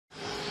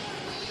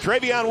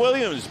Trevion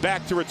Williams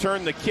back to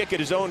return the kick at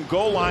his own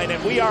goal line,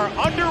 and we are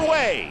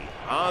underway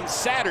on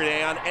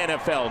Saturday on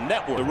NFL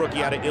Network. The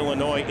rookie out of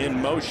Illinois in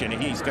motion.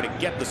 He's going to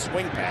get the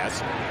swing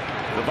pass.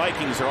 The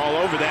Vikings are all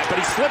over that, but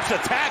he slips a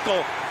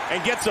tackle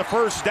and gets a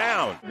first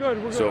down.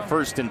 So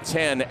 1st and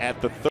 10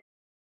 at the 30.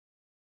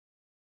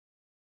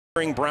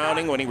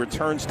 Browning when he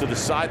returns to the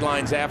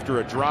sidelines after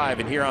a drive,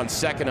 and here on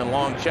 2nd and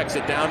long, checks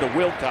it down to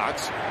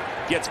Wilcox.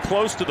 Gets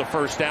close to the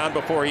first down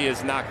before he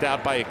is knocked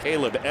out by a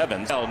Caleb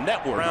Evans.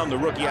 Network around the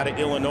rookie out of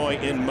Illinois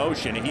in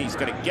motion. He's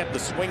going to get the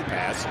swing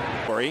pass.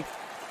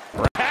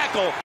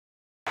 Tackle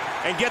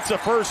and gets a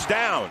first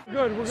down.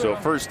 So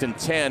 1st and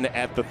 10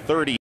 at the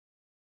 30.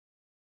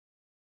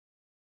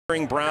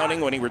 Browning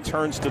when he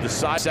returns to the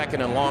side.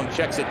 2nd and long,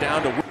 checks it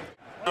down to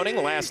Browning.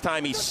 Last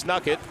time he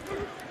snuck it.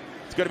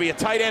 It's going to be a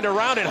tight end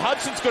around, and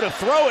Hudson's going to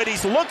throw it.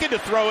 He's looking to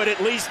throw it at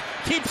least.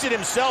 Keeps it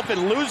himself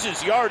and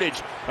loses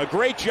yardage. A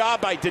great job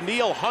by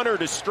Danielle Hunter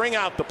to string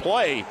out the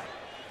play.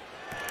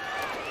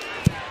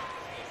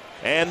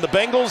 And the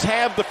Bengals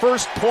have the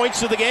first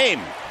points of the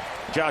game.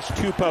 Josh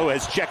Tupou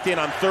has checked in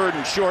on 3rd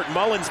and short.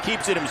 Mullins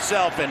keeps it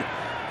himself, and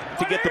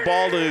to get the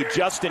ball to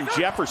Justin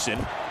Jefferson.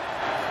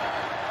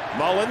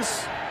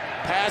 Mullins,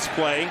 pass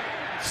play,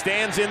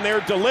 stands in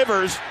there,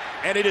 delivers,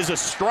 and it is a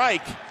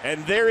strike.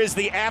 And there is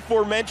the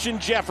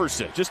aforementioned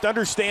Jefferson. Just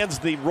understands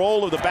the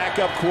role of the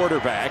backup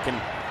quarterback.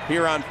 And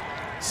here on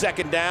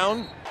 2nd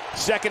down,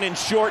 2nd and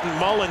short, and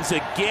Mullins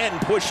again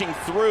pushing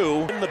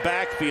through in the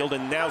backfield,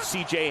 and now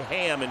C.J.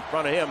 Ham in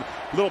front of him.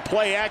 Little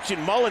play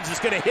action. Mullins is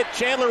going to hit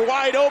Chandler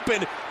wide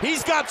open.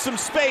 He's got some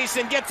space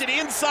and gets it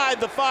inside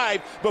the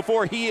 5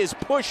 before he is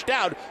pushed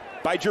out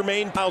by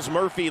Jermaine Miles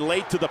Murphy,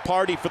 late to the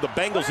party for the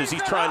Bengals as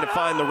he's trying to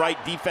find the right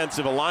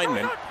defensive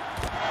alignment.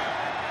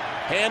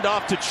 Hand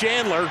off to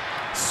Chandler,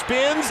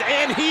 spins,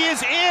 and he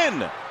is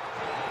in.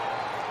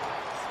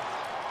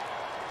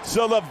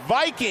 So the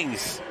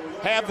Vikings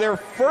have their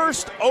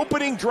first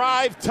opening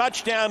drive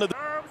touchdown.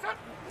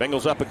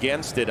 Bengals up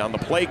against it on the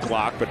play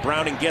clock, but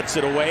Browning gets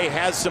it away,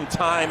 has some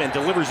time, and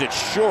delivers it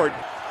short.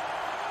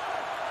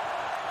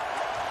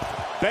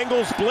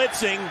 Bengals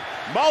blitzing.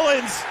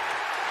 Mullins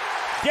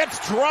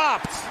gets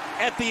dropped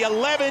at the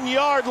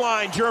 11-yard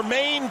line.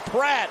 Jermaine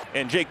Pratt.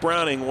 And Jake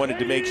Browning wanted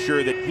to make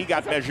sure that he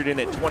got measured in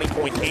at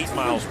 20.8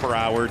 miles per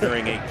hour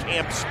during a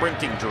camp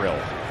sprinting drill.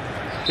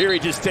 Here he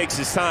just takes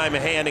his time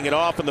handing it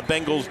off, and the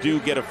Bengals do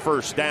get a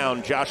first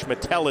down. Josh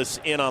Metellus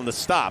in on the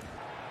stop.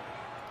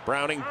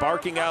 Browning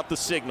barking out the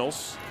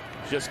signals.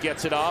 Just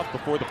gets it off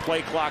before the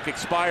play clock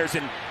expires,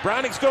 and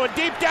Browning's going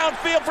deep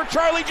downfield for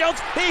Charlie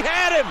Jones. He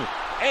had him,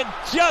 and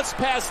just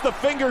past the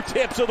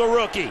fingertips of the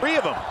rookie. 3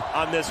 of them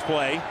on this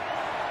play.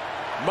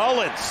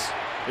 Mullins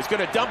is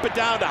going to dump it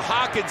down to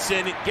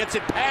Hawkinson. Gets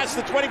it past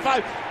the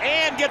 25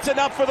 and gets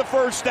enough for the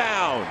first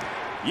down.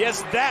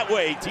 Yes, that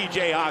way,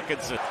 T.J.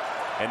 Hawkinson.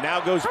 And now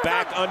goes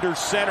back under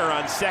center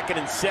on 2nd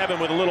and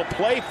 7 with a little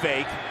play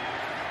fake.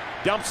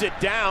 Dumps it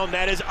down.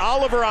 That is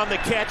Oliver on the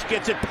catch.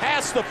 Gets it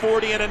past the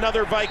 40 and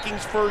another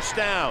Vikings first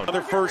down.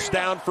 Another first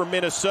down for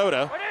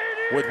Minnesota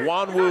with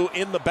Wanwu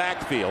in the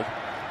backfield.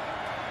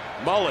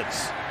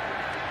 Mullins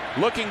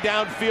looking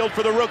downfield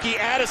for the rookie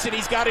Addison.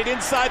 He's got it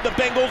inside the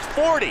Bengals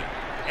 40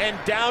 and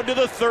down to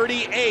the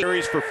 38.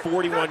 Carries for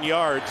 41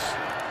 yards.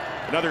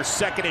 Another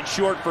 2nd and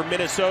short for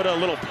Minnesota. A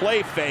little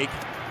play fake.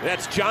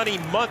 That's Johnny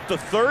Munt, the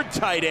 3rd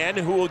tight end,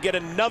 who will get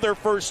another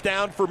first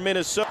down for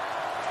Minnesota.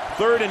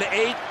 3rd and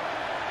 8.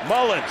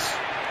 Mullins.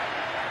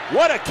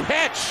 What a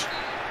catch.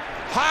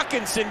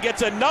 Hawkinson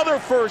gets another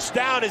first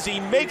down as he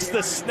makes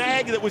the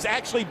snag that was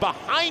actually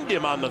behind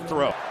him on the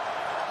throw.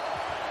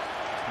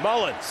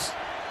 Mullins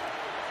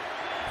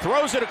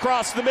throws it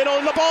across the middle,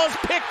 and the ball is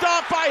picked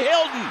off by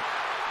Hilton.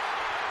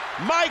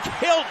 Mike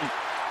Hilton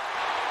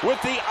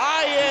with the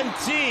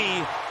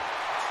INT.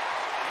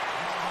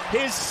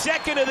 His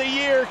 2nd of the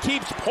year,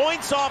 keeps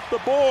points off the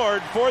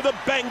board for the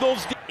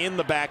Bengals in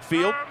the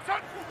backfield.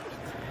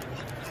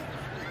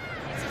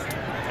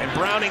 And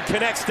Browning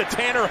connects to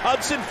Tanner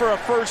Hudson for a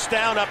first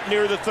down up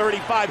near the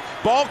 35.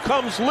 Ball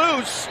comes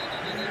loose,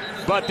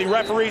 but the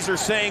referees are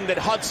saying that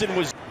Hudson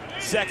was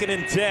 2nd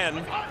and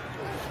 10.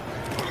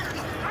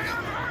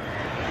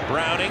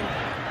 Browning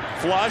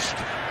flushed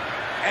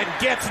and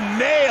gets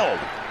nailed.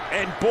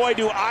 And boy,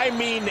 do I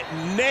mean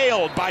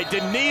nailed by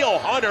Danielle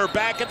Hunter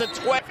back at the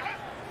 20.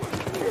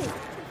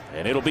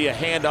 And it'll be a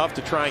handoff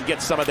to try and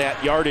get some of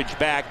that yardage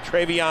back.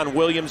 Trevion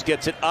Williams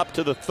gets it up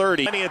to the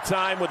 30. Plenty of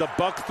time with a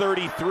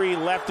 $1:33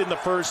 left in the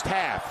first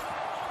half.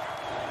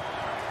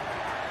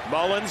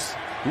 Mullins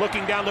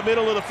looking down the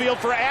middle of the field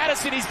for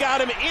Addison. He's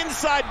got him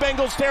inside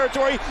Bengals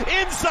territory,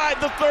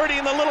 inside the 30,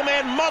 and the little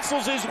man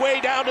muscles his way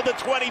down to the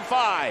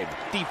 25.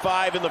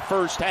 55 in the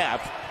first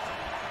half.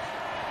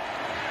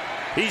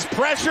 He's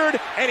pressured,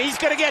 and he's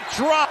going to get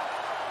dropped.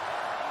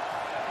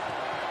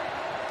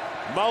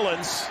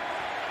 Mullins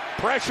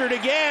pressured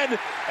again,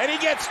 and he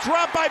gets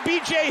dropped by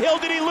B.J. Hill.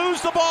 Did he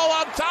lose the ball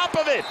on top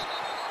of it?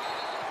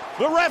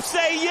 The refs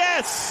say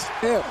yes.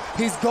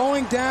 He's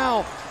going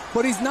down.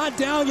 but he's not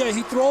down yet.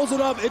 He throws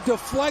it up. It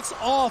deflects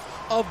off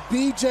of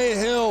B.J.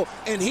 Hill,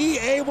 and he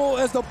able,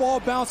 as the ball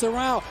bounces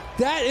around,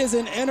 that is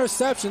an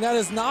interception. That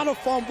is not a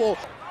fumble.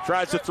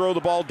 Tries to throw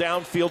the ball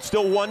downfield.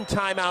 Still one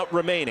timeout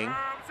remaining.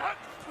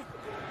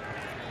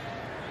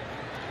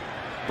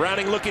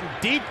 Browning looking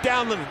deep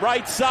down the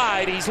right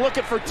side. He's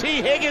looking for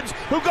T. Higgins,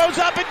 who goes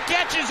up and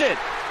catches it.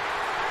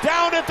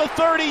 Down at the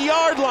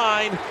 30-yard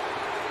line.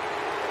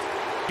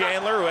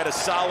 Chandler, who had a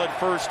solid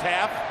first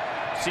half,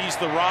 sees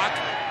the rock.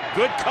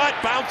 Good cut,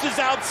 bounces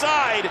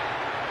outside.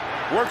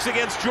 Works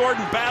against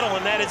Jordan Battle,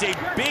 and that is a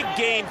big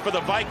gain for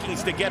the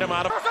Vikings to get him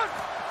out of.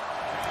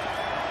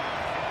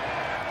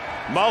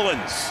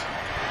 Mullins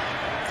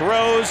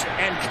throws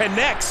and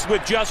connects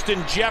with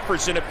Justin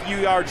Jefferson a few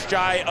yards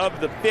shy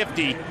of the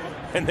 50,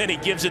 and then he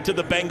gives it to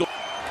the Bengals.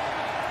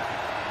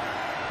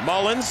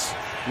 Mullins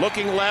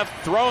looking left,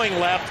 throwing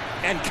left,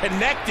 and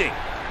connecting.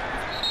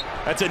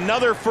 That's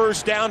another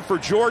first down for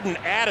Jordan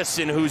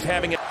Addison, who's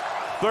having a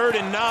 3rd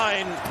and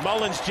 9.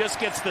 Mullins just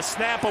gets the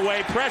snap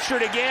away,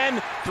 pressured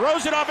again,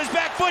 throws it off his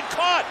back foot,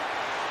 caught.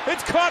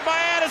 It's caught by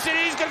Addison.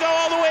 He's going to go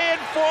all the way in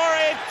for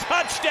a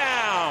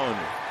touchdown.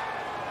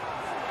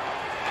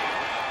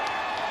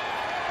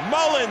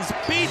 Mullins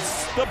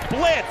beats the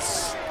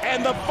blitz,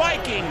 and the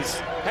Vikings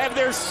have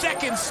their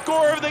second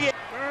score of the game.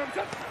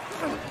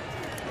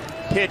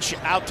 Pitch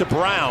out to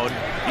Brown.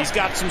 He's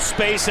got some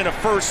space and a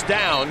first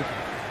down.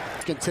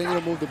 Continue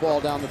to move the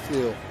ball down the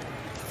field.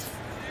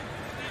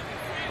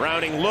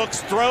 Browning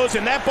looks, throws,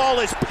 and that ball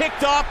is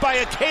picked off by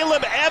a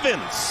Caleb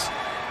Evans.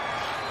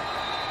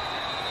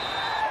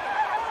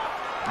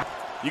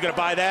 You gonna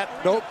buy that?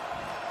 Nope.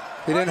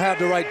 He didn't have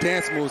the right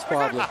dance moves,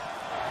 probably.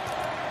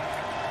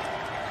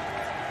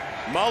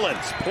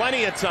 Mullins,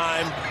 plenty of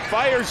time,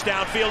 fires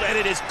downfield, and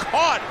it is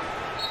caught.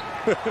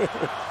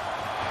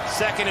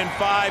 2nd and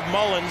 5,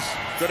 Mullins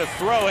gonna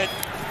throw it,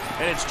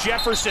 and it's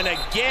Jefferson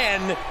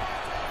again,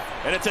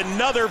 and it's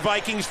another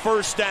Vikings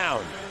first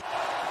down.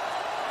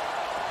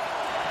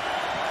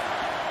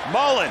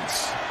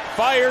 Mullins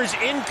fires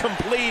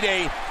incomplete,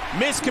 a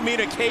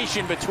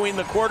miscommunication between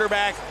the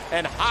quarterback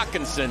and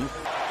Hawkinson.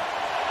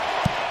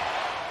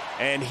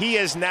 And he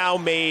has now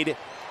made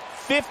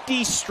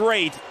 50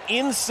 straight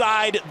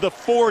inside the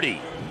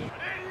 40.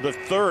 The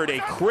third, a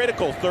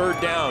critical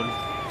 3rd down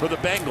for the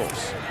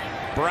Bengals.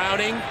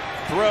 Browning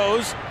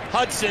throws,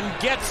 Hudson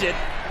gets it.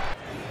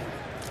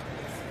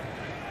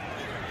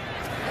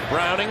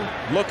 Browning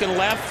looking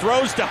left,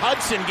 throws to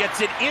Hudson,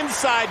 gets it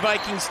inside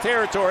Vikings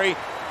territory,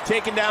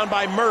 taken down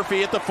by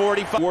Murphy at the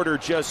 45. Order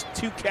just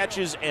 2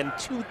 catches and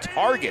 2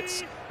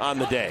 targets on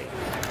the day.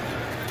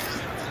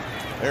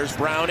 There's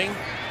Browning,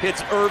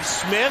 hits Irv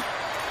Smith,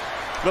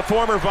 the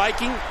former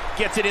Viking,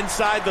 gets it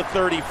inside the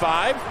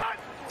 35.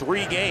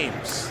 3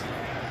 games.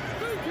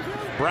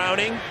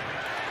 Browning,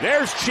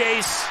 there's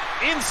Chase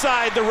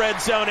inside the red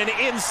zone and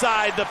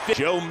inside the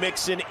 50. Joe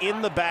Mixon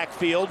in the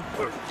backfield.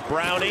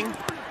 Browning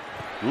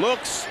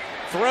looks,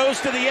 throws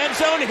to the end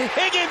zone.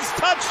 Higgins,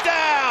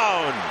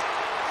 touchdown!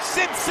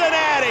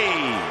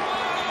 Cincinnati!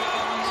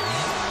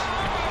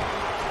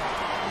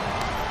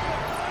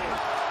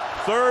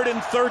 3rd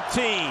and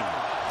 13.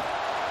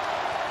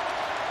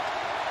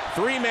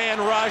 3-man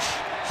rush.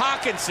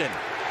 Hawkinson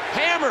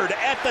hammered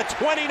at the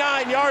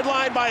 29-yard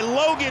line by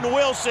Logan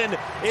Wilson.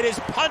 It is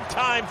punt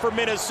time for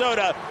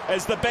Minnesota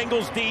as the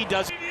Bengals D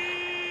does.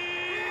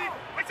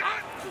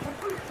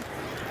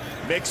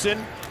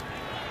 Mixon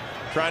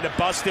trying to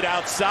bust it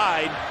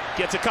outside.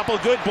 Gets a couple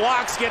good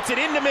blocks, gets it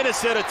into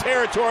Minnesota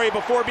territory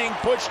before being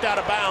pushed out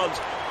of bounds.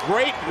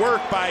 Great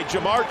work by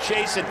Jamar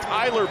Chase and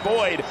Tyler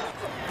Boyd.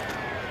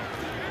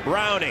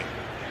 Browning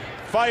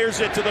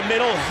fires it to the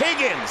middle.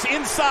 Higgins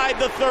inside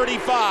the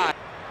 35.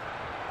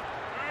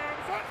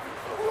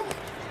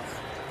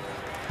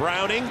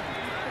 Browning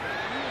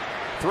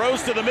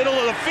throws to the middle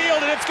of the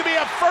field, and it's going to be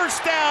a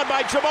first down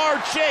by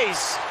Jamar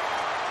Chase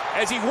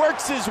as he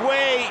works his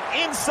way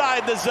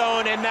inside the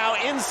zone and now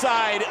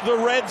inside the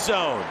red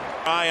zone.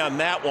 Eye on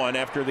that one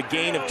after the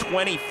gain of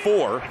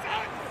 24.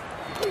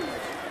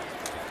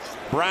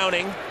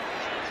 Browning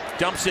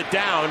dumps it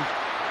down,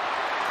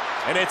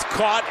 and it's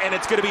caught, and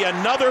it's going to be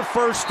another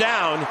first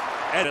down.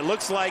 And it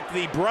looks like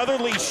the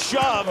brotherly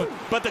shove,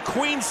 but the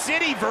Queen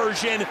City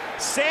version.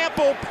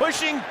 Sample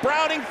pushing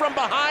Browning from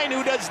behind,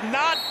 who does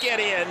not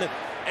get in.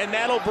 And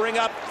that'll bring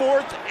up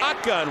 4th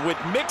shotgun with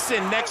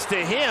Mixon next to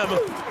him.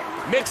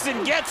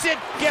 Mixon gets it,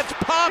 gets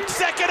popped.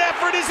 2nd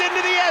effort is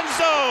into the end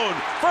zone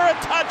for a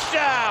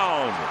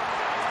touchdown.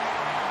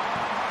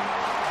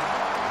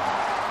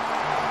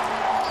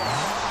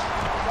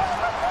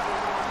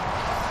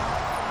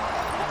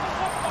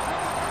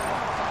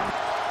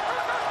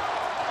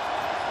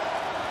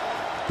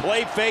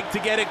 Play fake to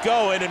get it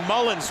going, and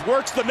Mullins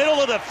works the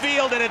middle of the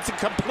field, and it's a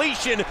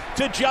completion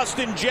to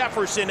Justin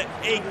Jefferson.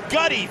 A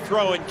gutty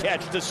throw and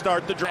catch to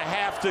start the drive.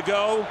 Half to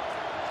go.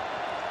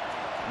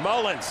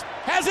 Mullins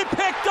has it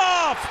picked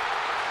off.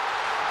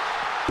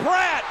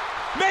 Pratt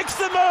makes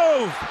the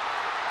move,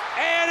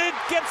 and it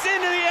gets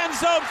into the end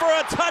zone for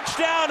a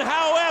touchdown.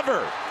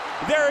 However,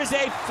 there is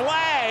a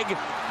flag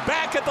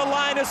back at the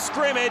line of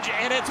scrimmage,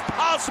 and it's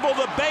possible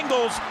the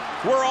Bengals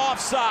were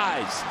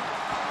offsides.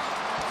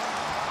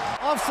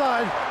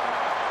 Offside,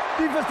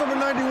 defense number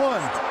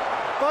 91.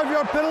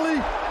 5-yard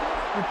penalty,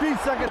 repeat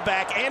second.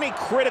 Back, and a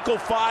critical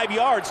 5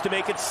 yards to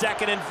make it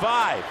 2nd and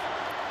 5.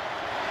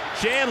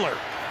 Chandler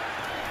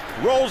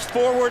rolls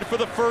forward for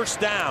the first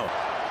down.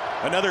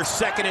 Another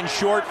 2nd and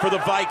short for the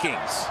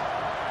Vikings.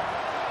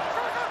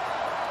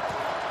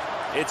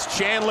 It's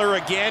Chandler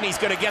again. He's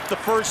going to get the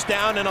first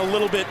down and a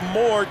little bit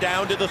more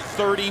down to the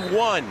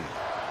 31.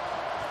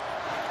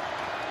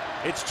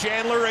 It's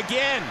Chandler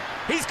again.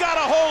 He's got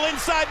a hole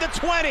inside the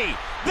 20,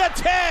 the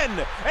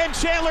 10, and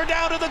Chandler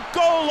down to the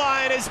goal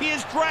line as he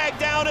is dragged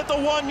down at the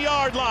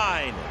 1-yard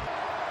line.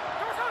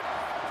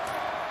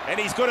 And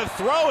he's going to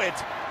throw it.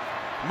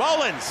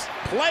 Mullins,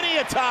 plenty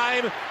of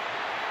time,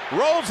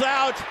 rolls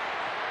out,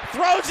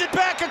 throws it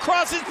back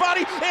across his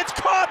body. It's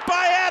caught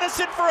by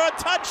Addison for a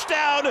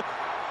touchdown.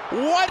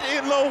 What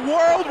in the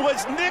world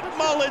was Nick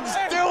Mullins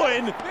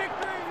doing?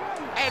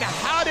 And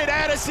how did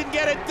Addison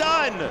get it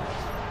done?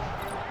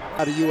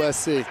 Out of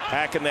USC.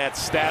 Packing that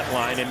stat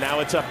line, and now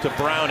it's up to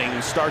Browning,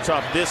 who starts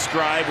off this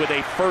drive with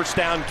a first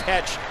down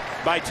catch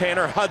by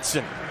Tanner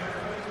Hudson.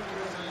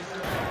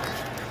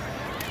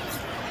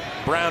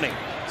 Browning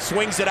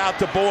swings it out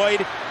to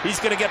Boyd. He's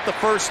going to get the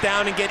first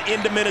down and get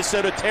into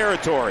Minnesota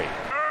territory.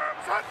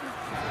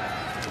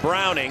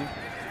 Browning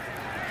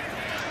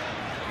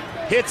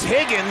hits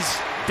Higgins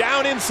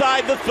down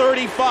inside the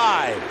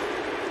 35.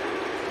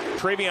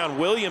 Travion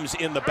Williams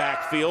in the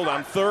backfield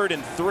on 3rd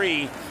and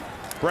 3.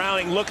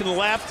 Browning looking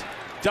left,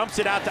 dumps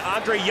it out to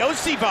Andre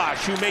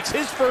Yosivash, who makes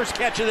his first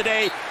catch of the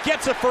day,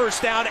 gets a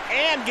first down,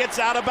 and gets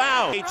out of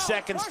bounds. 8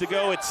 seconds to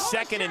go. It's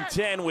 2nd and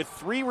 10 with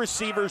 3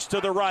 receivers to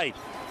the right.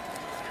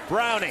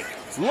 Browning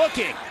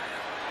looking,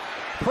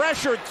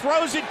 pressured,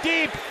 throws it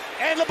deep,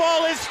 and the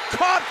ball is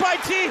caught by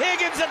T.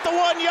 Higgins at the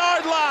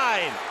 1-yard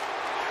line.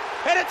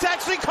 And it's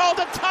actually called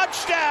a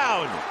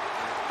touchdown.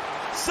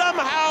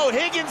 Somehow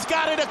Higgins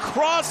got it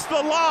across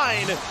the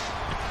line.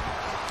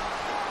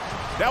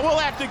 Now we'll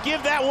have to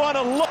give that one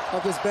a look.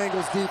 Of this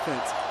Bengals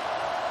defense.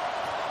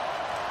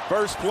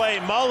 First play,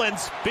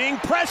 Mullins being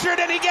pressured,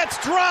 and he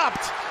gets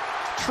dropped.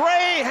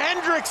 Trey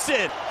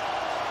Hendrickson.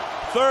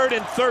 3rd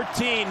and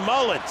 13,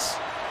 Mullins.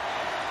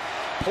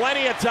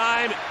 Plenty of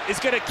time, is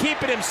going to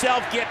keep it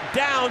himself, get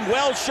down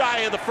well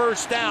shy of the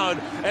first down,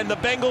 and the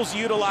Bengals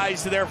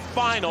utilize their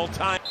final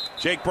time.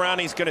 Jake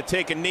Browning's going to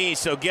take a knee,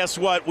 so guess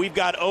what? We've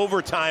got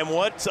overtime.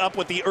 What's up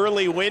with the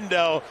early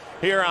window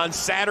here on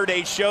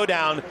Saturday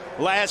Showdown?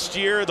 Last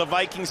year, the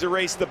Vikings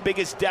erased the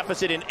biggest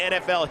deficit in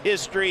NFL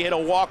history, hit a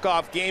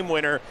walk-off game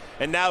winner,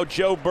 and now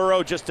Joe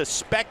Burrow just a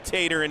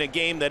spectator in a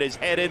game that is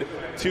headed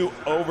to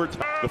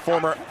overtime. The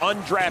former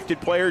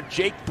undrafted player,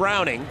 Jake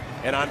Browning,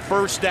 and on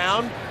first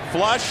down,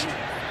 flushed,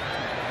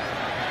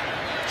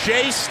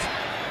 chased,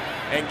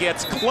 and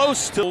gets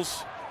close to.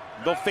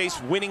 They'll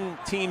face winning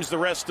teams the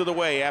rest of the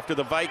way. After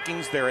the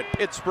Vikings, they're at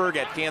Pittsburgh,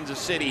 at Kansas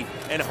City,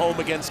 and home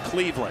against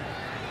Cleveland.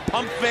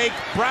 Pump fake,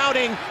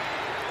 Browning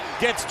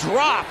gets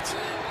dropped.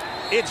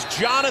 It's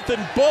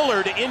Jonathan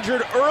Bullard,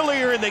 injured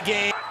earlier in the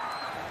game.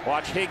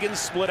 Watch Higgins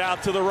split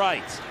out to the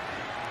right.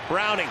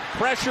 Browning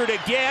pressured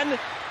again,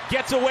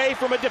 gets away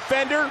from a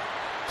defender,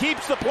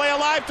 keeps the play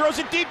alive, throws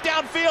it deep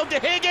downfield to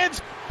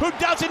Higgins, who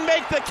doesn't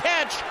make the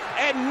catch,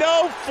 and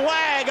no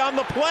flag on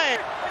the play.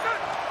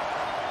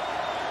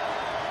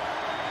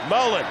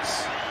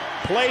 Mullins,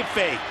 play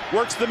fake,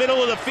 works the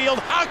middle of the field.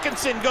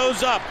 Hawkinson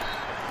goes up,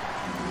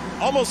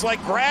 almost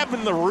like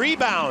grabbing the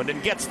rebound,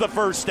 and gets the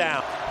first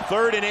down.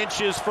 3rd and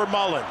inches for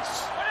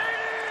Mullins.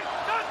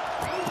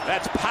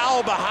 That's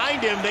Powell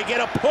behind him. They get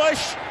a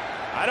push.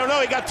 I don't know,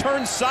 he got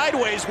turned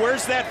sideways.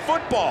 Where's that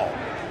football?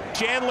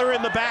 Chandler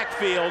in the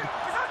backfield,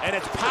 and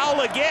it's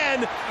Powell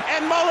again,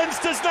 and Mullins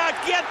does not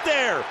get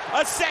there.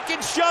 A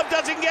second shove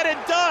doesn't get it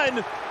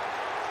done.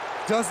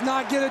 Does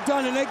not get it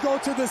done, and they go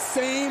to the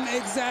same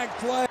exact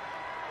play.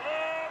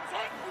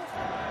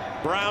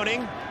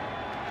 Browning,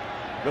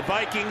 the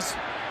Vikings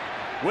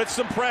with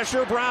some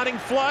pressure. Browning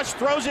flush,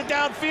 throws it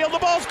downfield. The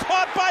ball's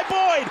caught by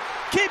Boyd.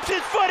 Keeps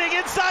his footing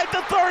inside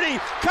the 30,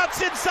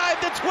 cuts inside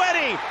the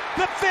 20,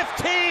 the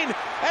 15,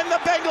 and the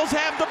Bengals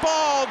have the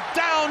ball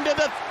down to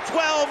the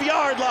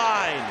 12-yard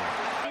line.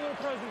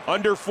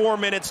 Under 4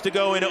 minutes to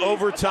go in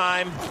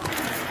overtime.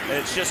 And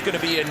it's just going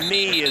to be a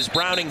knee as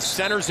Browning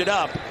centers it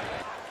up.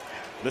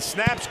 The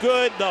snap's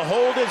good, the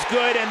hold is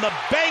good, and the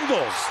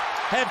Bengals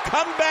have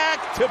come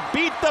back to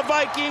beat the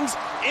Vikings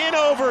in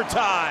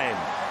overtime.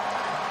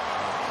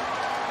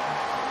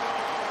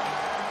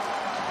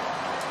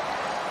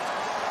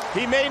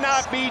 He may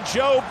not be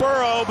Joe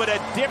Burrow, but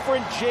a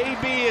different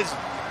JB is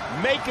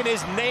making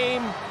his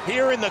name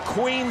here in the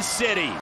Queen City.